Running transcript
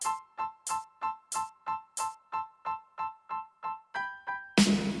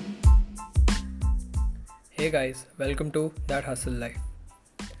Hey guys, welcome to That Hustle Life.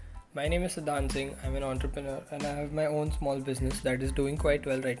 My name is Siddhant Singh. I'm an entrepreneur and I have my own small business that is doing quite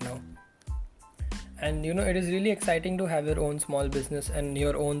well right now. And it is really exciting to have your own small business and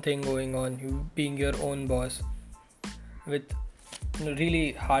your own thing going on, you being your own boss with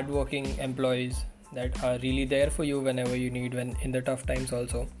really hardworking employees that are really there for you whenever you need, when in the tough times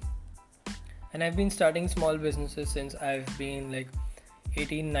also. And I've been starting small businesses since I've been like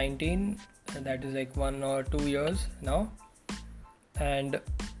 18, 19, and that is like 1 or 2 years now. And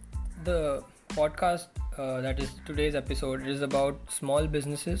the podcast that is today's episode is about small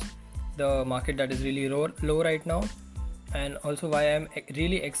businesses, the market that is really low right now, and also why I'm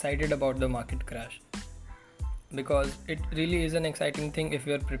really excited about the market crash, because it really is an exciting thing if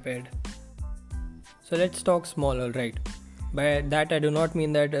you're prepared. So let's talk small, alright. By that I do not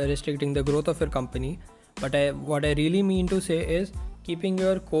mean that restricting the growth of your company, but what I really mean to say is keeping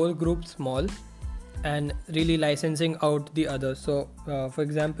your core group small and really licensing out the others. So for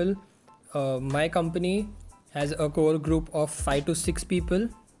example, my company has a core group of 5 to 6 people.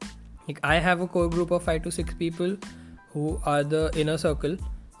 Like, I have a core group of 5 to 6 people who are the inner circle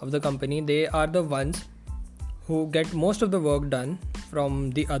of the company. They are the ones who get most of the work done from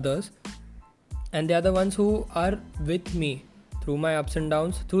the others, and they are the ones who are with me through my ups and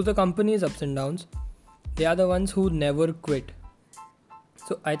downs, through the company's ups and downs. They are the ones who never quit.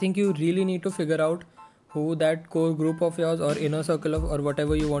 So I think you really need to figure out who that core group of yours, or inner circle of, or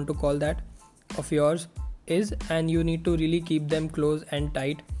whatever you want to call that, of yours is, and you need to really keep them close and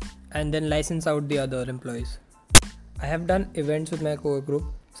tight, and then license out the other employees. I have done events with my core group,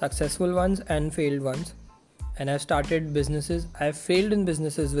 successful ones and failed ones, and I've started businesses. I've failed in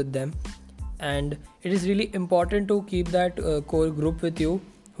businesses with them, and it is really important to keep that core group with you,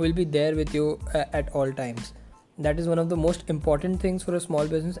 who will be there with you at all times. That is one of the most important things for a small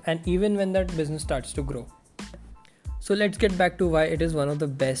business, and even when that business starts to grow. So let's get back to why it is one of the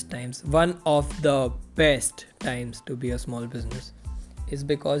best times. One of the best times to be a small business is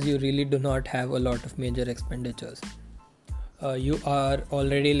because you really do not have a lot of major expenditures. You are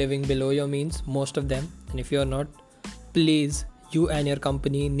already living below your means, most of them, and if you are not, please, you and your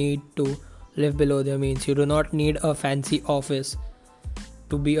company need to live below their means. You do not need a fancy office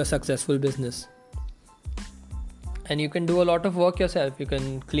to be a successful business. And you can do a lot of work yourself. You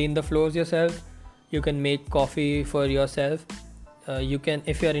can clean the floors yourself. You can make coffee for yourself. You can,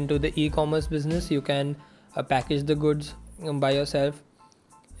 if you are into the e-commerce business, you can package the goods by yourself.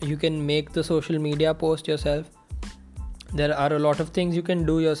 You can make the social media post yourself. There are a lot of things you can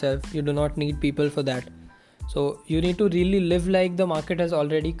do yourself. You do not need people for that. So you need to really live like the market has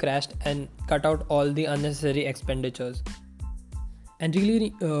already crashed and cut out all the unnecessary expenditures. And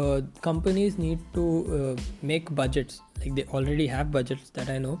really, companies need to make budgets. Like, they already have budgets, that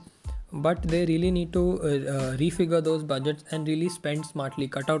I know, but they really need to refigure those budgets and really spend smartly,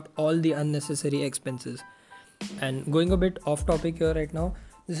 cut out all the unnecessary expenses. And going a bit off topic here right now,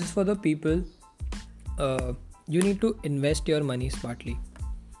 this is for the people. You need to invest your money smartly.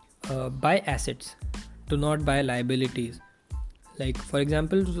 Buy assets, do not buy liabilities. Like, for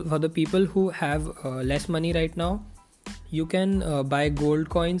example, for the people who have less money right now, you can buy gold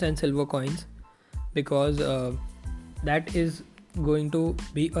coins and silver coins, because that is going to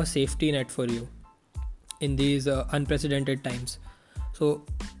be a safety net for you in these unprecedented times. So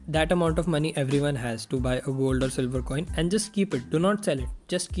that amount of money everyone has to buy a gold or silver coin, and just keep it. Do not sell it.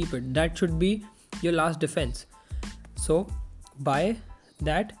 Just keep it. That should be your last defense. So buy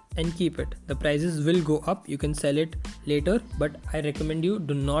that and keep it. The prices will go up. You can sell it later, but I recommend you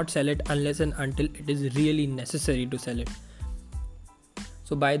do not sell it unless and until it is really necessary to sell it.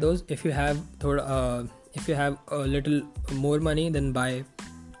 So buy those. If you have a little more money, then buy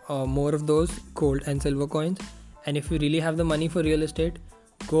more of those gold and silver coins. And if you really have the money for real estate,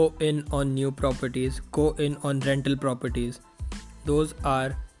 go in on new properties, go in on rental properties. Those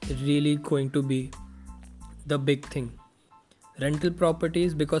are really going to be the big thing. Rental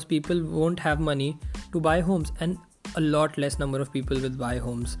properties, because people won't have money to buy homes, and a lot less number of people will buy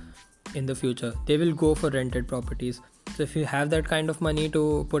homes in the future. They will go for rented properties. So if you have that kind of money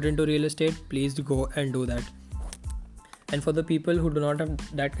to put into real estate, please go and do that. And for the people who do not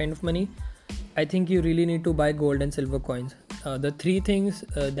have that kind of money, I think you really need to buy gold and silver coins. The three things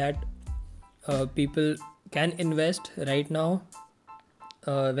that people can invest right now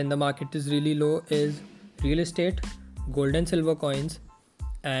when the market is really low is real estate, gold and silver coins,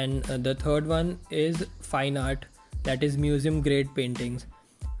 and the third one is fine art, that is museum grade paintings.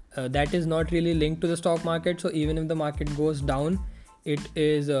 That is not really linked to the stock market, so even if the market goes down, it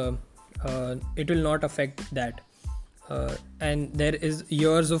will not affect that. And there is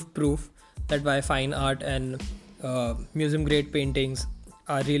years of proof that why fine art and museum grade paintings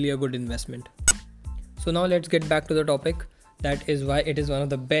are really a good investment. So now let's get back to the topic. That is why it is one of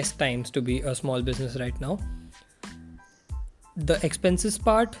the best times to be a small business right now. The expenses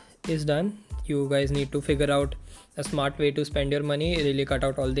part is done. You guys need to figure out a smart way to spend your money, really cut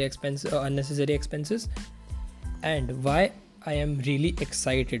out all the unnecessary expenses. And why I am really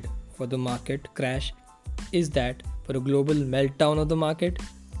excited for the market crash is that, for a global meltdown of the market,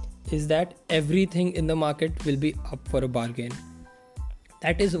 is that everything in the market will be up for a bargain.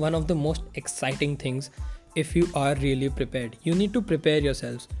 That is one of the most exciting things. If you are really prepared, you need to prepare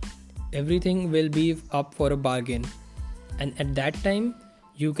yourselves. Everything will be up for a bargain, and at that time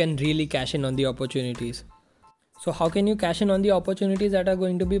you can really cash in on the opportunities. So how can you cash in on the opportunities that are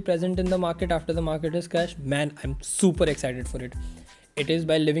going to be present in the market after the market has crashed? Man, I'm super excited for it. It is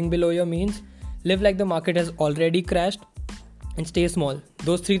by living below your means, live like the market has already crashed, and stay small.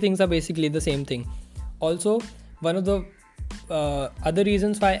 Those three things are basically the same thing. Also, one of the other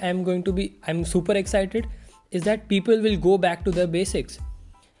reasons why I'm super excited is that people will go back to their basics.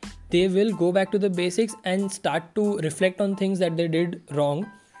 They will go back to the basics and start to reflect on things that they did wrong,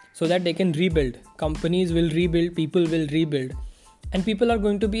 so that they can rebuild. Companies will rebuild, people will rebuild, and people are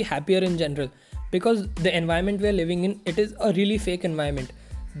going to be happier in general, because the environment we are living in, it is a really fake environment.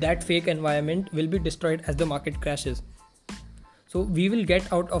 That fake environment will be destroyed as the market crashes. So we will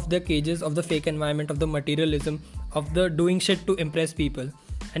get out of the cages of the fake environment, of the materialism, of the doing shit to impress people,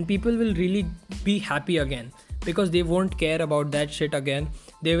 and people will really be happy again, because they won't care about that shit again.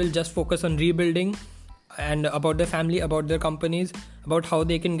 They will just focus on rebuilding and about their family, about their companies, about how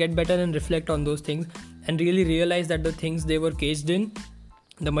they can get better, and reflect on those things and really realize that the things they were caged in,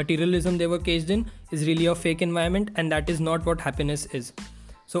 the materialism they were caged in, is really a fake environment, and that is not what happiness is.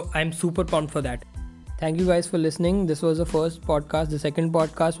 So I'm super pumped for that. Thank you guys for listening. This was the first podcast. The second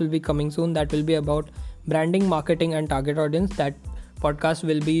podcast will be coming soon. That will be about branding, marketing, and target audience. That podcast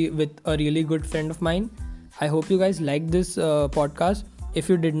will be with a really good friend of mine. I hope you guys like this podcast. If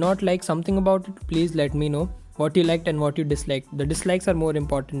you did not like something about it, please let me know what you liked and what you disliked. The dislikes are more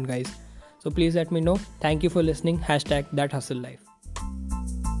important, guys. So please let me know. Thank you for listening. #ThatHustleLife.